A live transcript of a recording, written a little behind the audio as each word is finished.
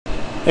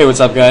Hey, what's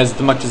up guys,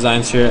 The Muck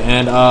Designs here,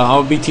 and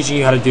I'll be teaching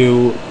you how to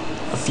do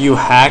a few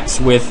hacks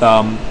with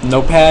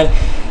Notepad.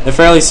 They're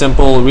fairly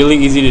simple, really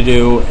easy to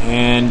do,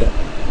 and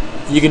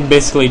you can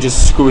basically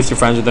just screw with your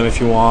friends with them if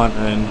you want.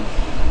 And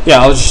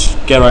yeah, I'll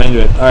just get right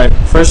into it. Alright,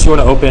 first you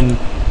want to open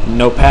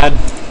Notepad,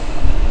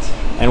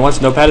 and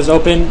once Notepad is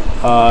open,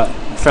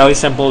 fairly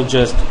simple,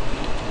 just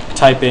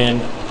type in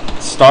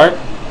start,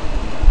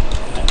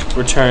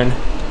 return,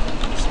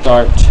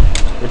 start,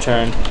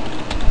 return,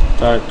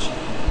 start.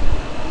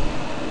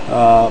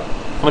 I'm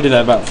going to do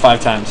that about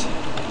 5 times.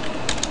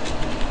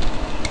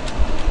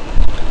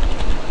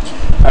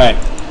 Alright,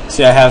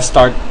 see I have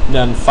start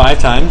done 5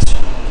 times.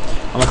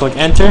 I'm going to click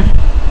enter,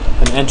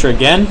 then enter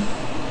again.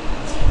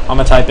 I'm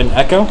going to type in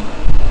echo,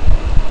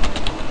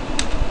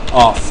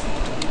 off.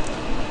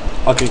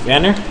 I'll click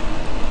enter.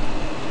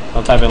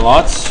 I'll type in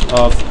lots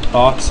of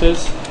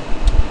boxes,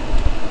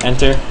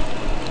 enter,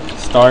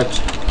 start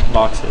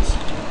boxes.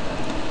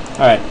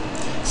 Alright,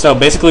 so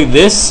basically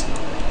this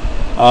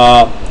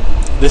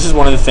is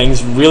one of the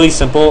things, really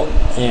simple,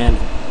 and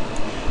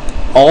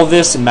all of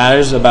this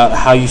matters about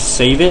how you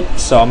save it.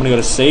 So I'm going to go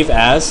to save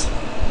as,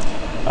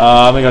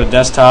 I'm going to go to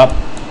desktop,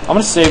 I'm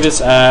going to save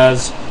this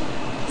as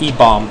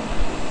Ebomb.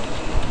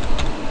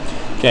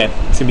 Okay,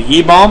 it's going to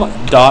be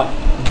ebomb.bat.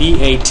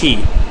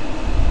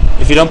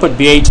 If you don't put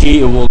BAT,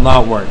 it will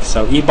not work.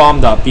 So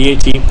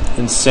ebomb.bat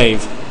and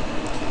save.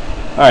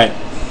 Alright,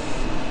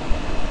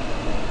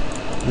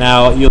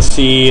 now you'll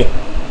see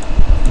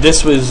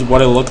this was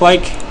what it looked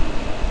like.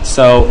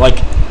 So, like,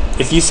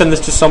 if you send this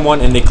to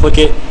someone and they click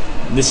it,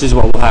 this is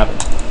what will happen.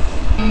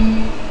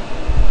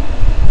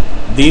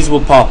 These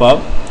will pop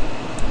up.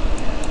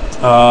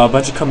 A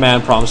bunch of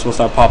command prompts will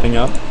start popping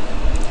up.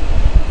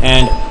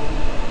 And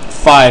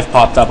 5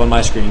 popped up on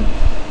my screen,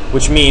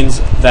 which means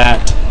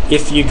that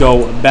if you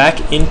go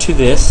back into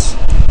this,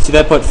 see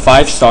that I put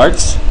 5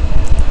 starts?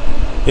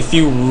 If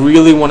you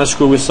really want to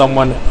screw with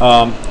someone,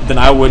 then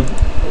I would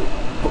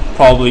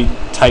probably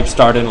type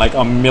start in like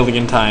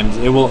 1,000,000 times.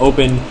 It will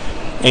open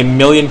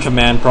 1,000,000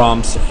 command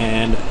prompts,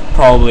 and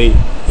probably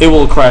it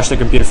will crash the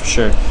computer for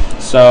sure.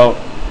 So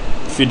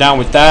if you're down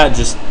with that,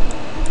 just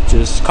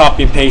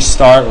copy and paste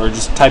start, or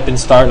just type in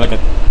start like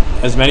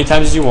as many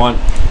times as you want,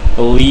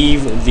 but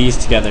leave these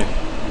together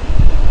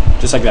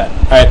just like that.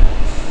 Alright,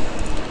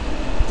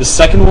 the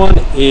second one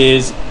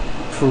is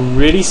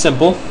pretty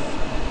simple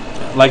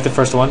like the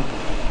first one,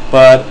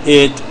 but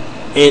it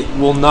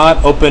will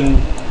not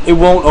open, it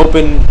won't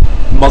open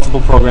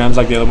multiple programs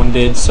like the other one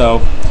did.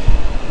 So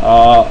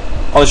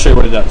I'll just show you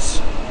what it does.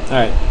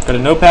 Alright, go to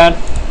Notepad.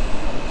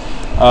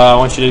 I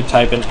want you to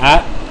type in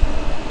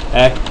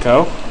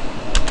echo,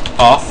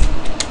 off.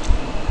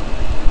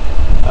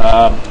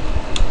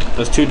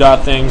 Those 2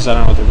 dot things, I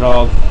don't know what they're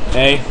called.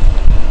 A,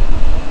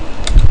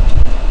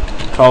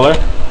 color,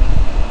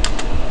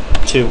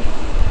 2.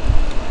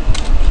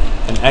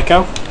 And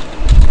echo.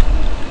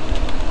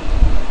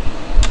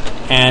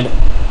 And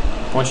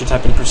I want you to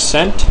type in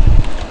percent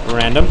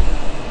random,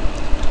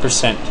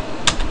 percent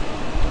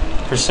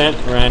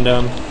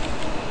random,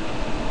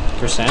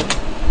 percent.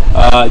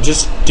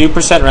 Just do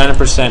percent random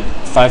percent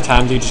 5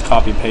 times. You just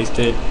copy and paste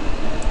it.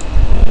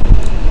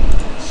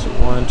 So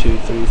 1, 2,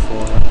 3,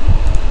 4.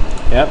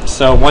 Yep.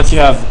 So once you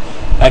have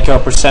echo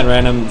percent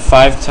random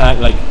 5 times,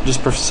 like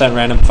just percent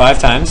random 5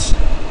 times,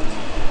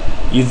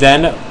 you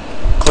then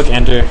click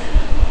enter,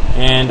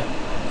 and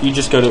you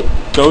just go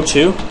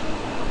to,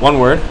 one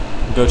word,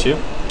 go to,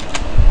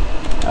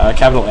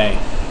 capital A.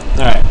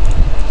 All right.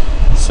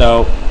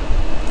 So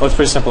it's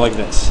pretty simple like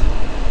this.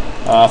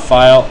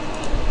 File.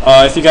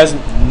 If you guys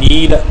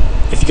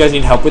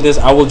need help with this,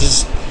 I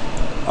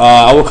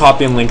will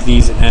copy and link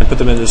these and put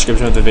them in the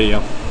description of the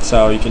video,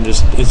 so you can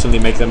just instantly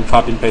make them,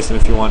 copy and paste them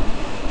if you want.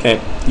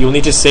 Okay, you will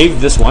need to save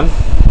this one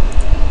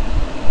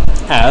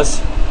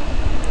as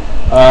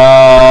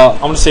I'm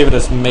going to save it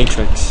as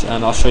matrix,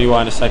 and I'll show you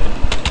why in a second.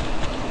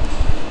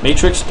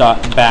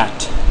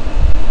 Matrix.bat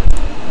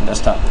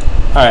desktop.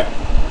 All right,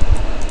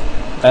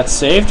 that's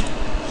saved.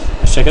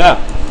 Let's check it out.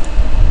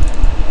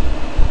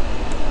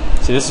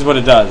 See, this is what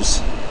it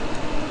does.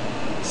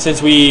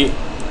 Since we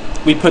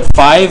put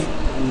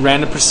 5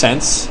 random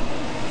percents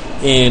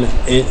in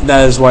it,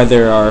 that is why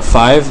there are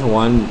 5.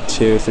 1,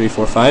 2, 3,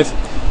 4, 5.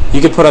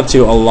 You could put up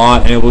to a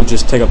lot, and it will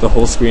just take up the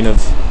whole screen of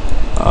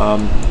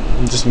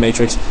just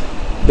matrix.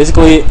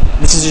 Basically,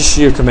 this is just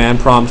your command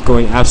prompt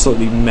going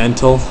absolutely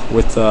mental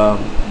with.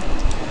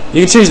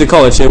 You can change the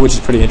color too, which is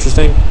pretty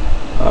interesting.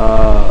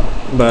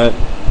 But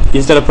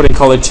instead of putting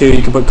color 2,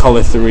 you can put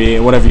color 3,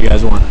 whatever you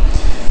guys want.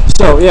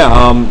 So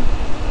yeah,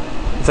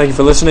 thank you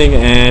for listening,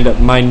 and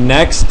my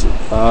next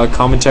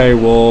commentary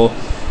will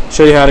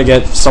show you how to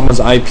get someone's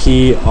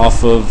IP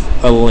off of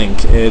a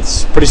link.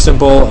 It's pretty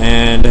simple,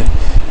 and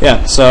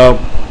yeah, so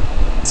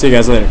see you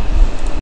guys later.